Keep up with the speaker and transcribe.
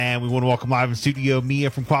And we want to welcome live in studio Mia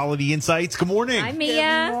from Quality Insights. Good morning. Hi,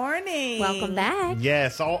 Mia. Good morning. Welcome back.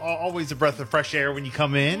 Yes, always a breath of fresh air when you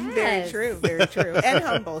come in. Yes. Very true, very true. And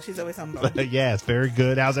humble. She's always humble. Yes, very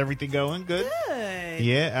good. How's everything going? Good? Good.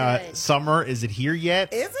 Yeah. Good. Summer, is it here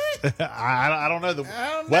yet? Is it? I don't know. I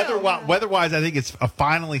don't know. Weather-wise, I think it's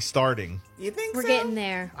finally starting. You think We're so? getting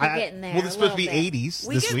there. We're getting there. Well, it's supposed to be 80s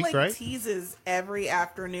We this get week, like right? teases every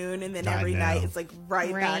afternoon, and then I every know. night it's like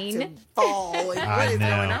right Rain. back to fall. Like, I what is know.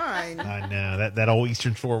 going on? I know. That old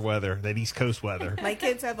Eastern Shore weather, that East Coast weather. My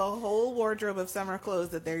kids have a whole wardrobe of summer clothes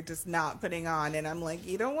that they're just not putting on, and I'm like,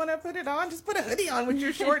 you don't want to put it on? Just put a hoodie on with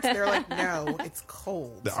your shorts. They're like, no, it's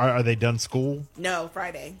cold. Are they done school? No,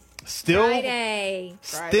 Friday. Still? Friday.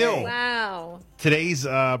 Still. Wow. Today's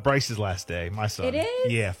Bryce's last day, my son. It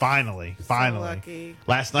is? Yeah, finally. lucky.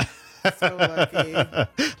 Last night. So lucky.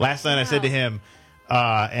 Last night I said to him,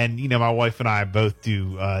 and you know, my wife and I both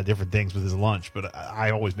do different things with his lunch, but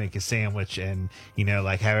I always make his sandwich and, you know,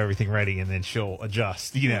 like have everything ready, and then she'll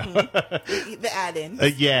adjust, you know. The add-in.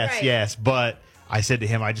 Yes, Right. yes. But I said to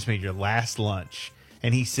him, I just made your last lunch.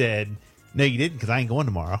 And he said, no, you didn't, because I ain't going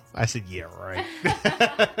tomorrow. I said, yeah, right.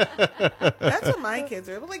 That's what my kids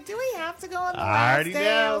are. They're like, do we have to go on the I last already day?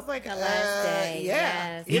 know. I was like, The last day, yeah.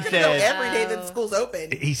 yes. You He can said- go every day that school's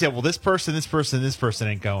open. He said, well, this person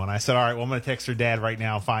ain't going. I said, all right, well, I'm going to text her dad right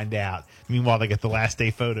now and find out. Meanwhile, they get the last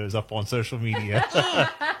day photos up on social media.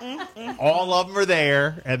 All of them are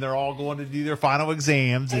there, and they're all going to do their final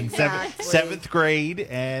exams in Exactly. seventh grade,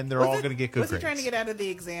 and they're all going to get good Was he grades. trying to get out of the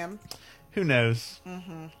exam? Who knows?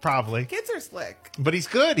 Probably. Kids are slick. But he's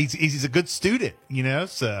good. He's a good student, you know?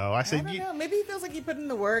 So I I said, don't know. Maybe he feels like he put in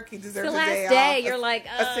the work. He deserves The a day last day, off. you're like,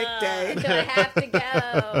 a sick day. do I have to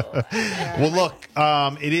go? well, look,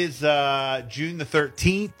 it is June the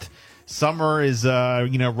 13th. Summer is,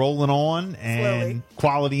 rolling on, and Slowly.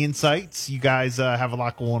 Quality Insights. You guys have a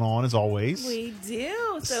lot going on, as always. We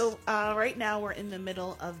do. So right now we're in the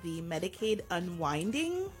middle of the Medicaid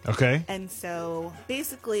unwinding. Okay. And so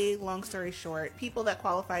basically, long story short, people that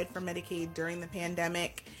qualified for Medicaid during the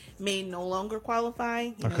pandemic may no longer qualify.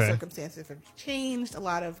 You know, Okay. circumstances have changed. A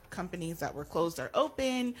lot of companies that were closed are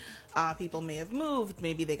open. People may have moved.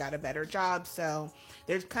 Maybe they got a better job. So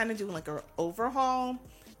they're kind of doing like an overhaul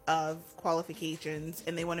of qualifications,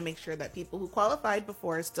 and they want to make sure that people who qualified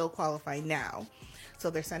before still qualify now. So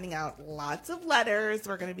they're sending out lots of letters.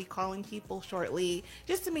 We're going to be calling people shortly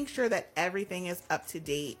just to make sure that everything is up to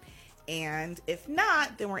date. And if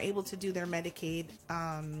not, then we're able to do their Medicaid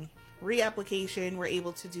reapplication. We're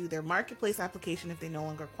able to do their marketplace application if they no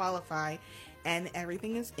longer qualify. And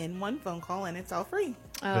everything is in one phone call, and it's all free.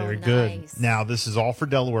 Oh, Very nice. good. Now, this is all for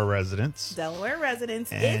Delaware residents. Delaware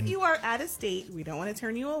residents, And- if you are out of state, we don't want to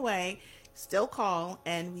turn you away, still call,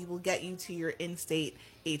 and we will get you to your in-state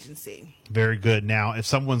agency. Very good. Now, if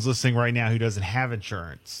someone's listening right now who doesn't have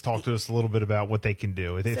insurance, talk to us a little bit about what they can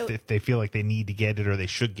do if they feel like they need to get it or they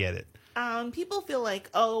should get it. People feel like,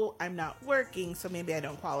 oh, I'm not working, so maybe I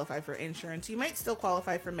don't qualify for insurance. You might still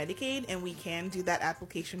qualify for Medicaid, and we can do that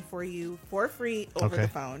application for you for free over Okay. the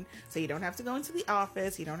phone. So you don't have to go into the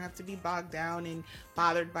office. You don't have to be bogged down and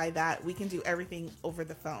bothered by that. We can do everything over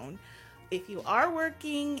the phone. If you are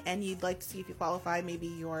working and you'd like to see if you qualify, maybe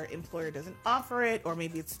your employer doesn't offer it, or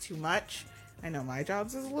maybe it's too much. I know my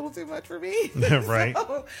job's is a little too much for me. Right.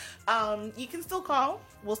 So, you can still call.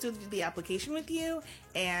 We'll still do the application with you,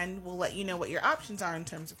 and we'll let you know what your options are in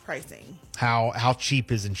terms of pricing. How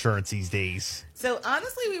cheap is insurance these days? So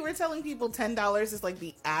honestly, we were telling people $10 is like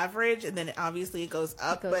the average, and then it goes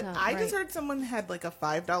up. It goes but up, I just right. heard someone had like a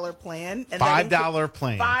 $5 plan. And $5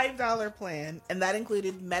 plan. $5 plan, and that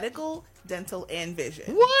included medical, dental, and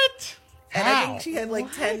vision. What? And I How? think she had like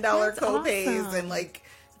What? $10 That's copays awesome. and like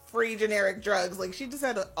free generic drugs. Like she just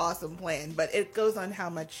had an awesome plan, but it goes on how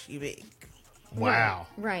much you make. Wow.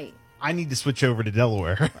 Right. I need to switch over to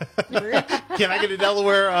Delaware. Can I get a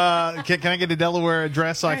Delaware? Can I get a Delaware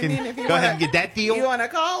address so I can mean, if you go ahead wanna- and get that You deal? want to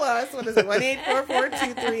call us? What is it?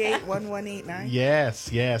 1-844-238-1189. Yes,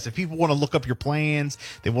 yes. If people want to look up your plans,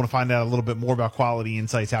 they want to find out a little bit more about Quality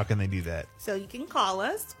Insights, how can they do that? So you can call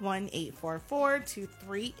us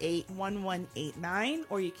 1-844-238-1189,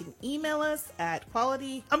 or you can email us at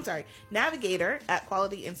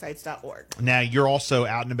navigator@qualityinsights.org. Now, you're also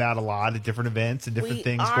out and about a lot at different events and different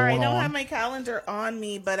things I going don't on. have my calendar on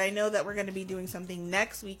me, but I know that we're going to be doing something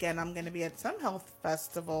next weekend. I'm going to be at some health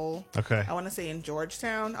festival. Okay. I want to say in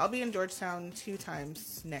Georgetown. I'll be in Georgetown 2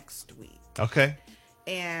 times next week. Okay.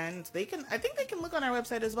 And I think they can look on our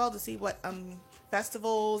website as well to see what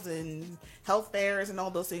festivals and health fairs and all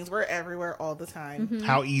those things. We're everywhere all the time.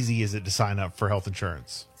 How easy is it to sign up for health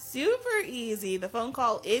insurance? Super easy. The phone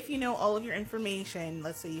call, if you know all of your information,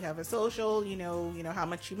 let's say you have a social, you know how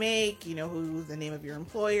much you make, you know who's the name of your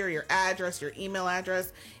employer, your address, your email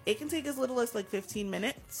address. It can take as little as like 15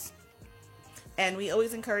 minutes. And we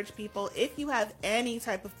always encourage people, if you have any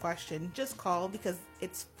type of question, just call because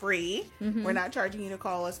it's free. We're not charging you to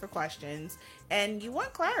call us for questions. And you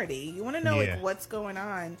want clarity. You want to know like what's going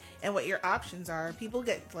on and what your options are. People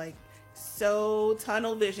get like so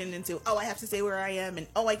tunnel vision into, oh, I have to say where I am, and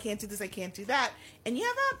oh, I can't do this, I can't do that. And you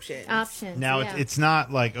have options. Now, yeah. it's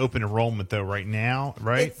not like open enrollment, though, right now,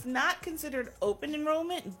 right? It's not considered open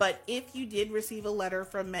enrollment, but if you did receive a letter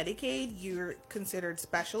from Medicaid, you're considered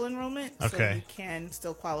special enrollment. So Okay. you can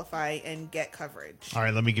still qualify and get coverage. All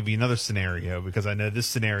right, let me give you another scenario, because I know this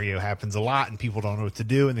scenario happens a lot, and people don't know what to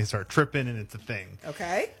do, and they start tripping, and it's a thing.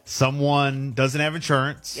 Okay? Someone doesn't have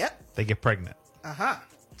insurance. Yep. They get pregnant. Uh-huh.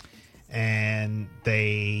 And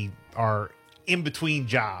they are in between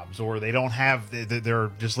jobs, or they don't have,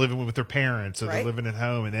 they're just living with their parents, or they're Right. living at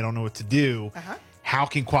home and they don't know what to do. Uh-huh. How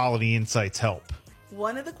can Quality Insights help?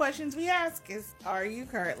 One of the questions we ask is, are you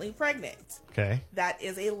currently pregnant? Okay. That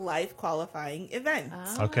is a life qualifying event.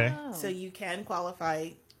 Okay. So you can qualify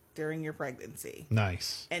during your pregnancy,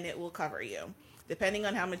 Nice. and it will cover you. Depending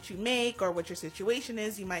on how much you make or what your situation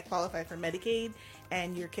is, you might qualify for Medicaid,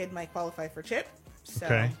 and your kid might qualify for CHIP. So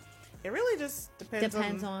Okay. it really just depends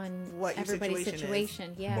on what your everybody's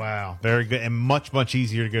situation is. Yeah. Wow. Very good. And much, much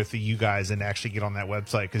easier to go through you guys and actually get on that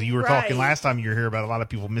website. Because you were Right. talking last time you were here about a lot of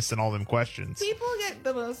people missing all them questions. People get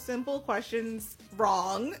the most simple questions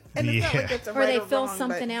wrong, and it's not Yeah. like it's a Or right they or fill wrong,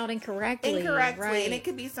 something but out incorrectly. incorrectly, Right. and it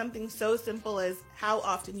could be something so simple as how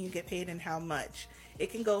often you get paid and how much.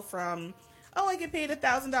 It can go from, oh, I get paid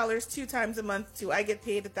 $1,000 2 times a month to I get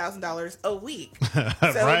paid $1,000 a week. So if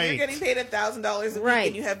Right. you're getting paid $1,000 a week Right.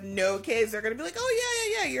 and you have no kids, they're going to be like,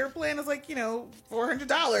 oh yeah, your plan is like,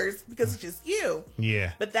 $400 because it's just you.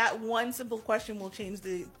 Yeah. But that one simple question will change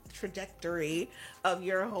the trajectory of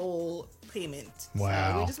your whole payment.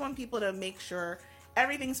 Wow. So we just want people to make sure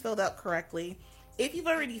everything's filled out correctly. If you've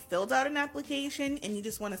already filled out an application and you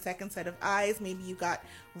just want a second set of eyes, maybe you got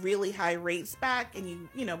really high rates back and you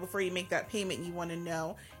before you make that payment, you want to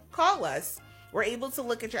know, call us. We're able to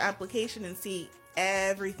look at your application and see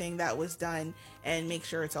everything that was done and make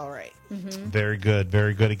sure it's all right. Very good.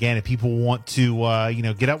 Very good. Again, if people want to,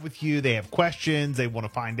 get up with you, they have questions, they want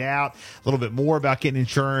to find out a little bit more about getting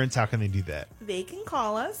insurance, how can they do that? They can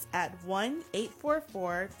call us at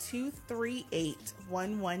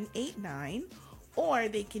 1-844-238-1189, or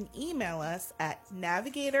they can email us at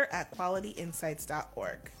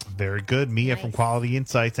navigator@qualityinsights.org. Very good. Mia Nice. from Quality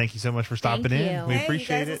Insights, thank you so much for stopping Thank in. you. We Hey, you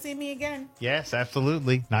appreciate guys will it. see me again. Yes,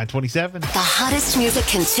 absolutely. 927. The hottest music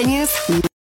continues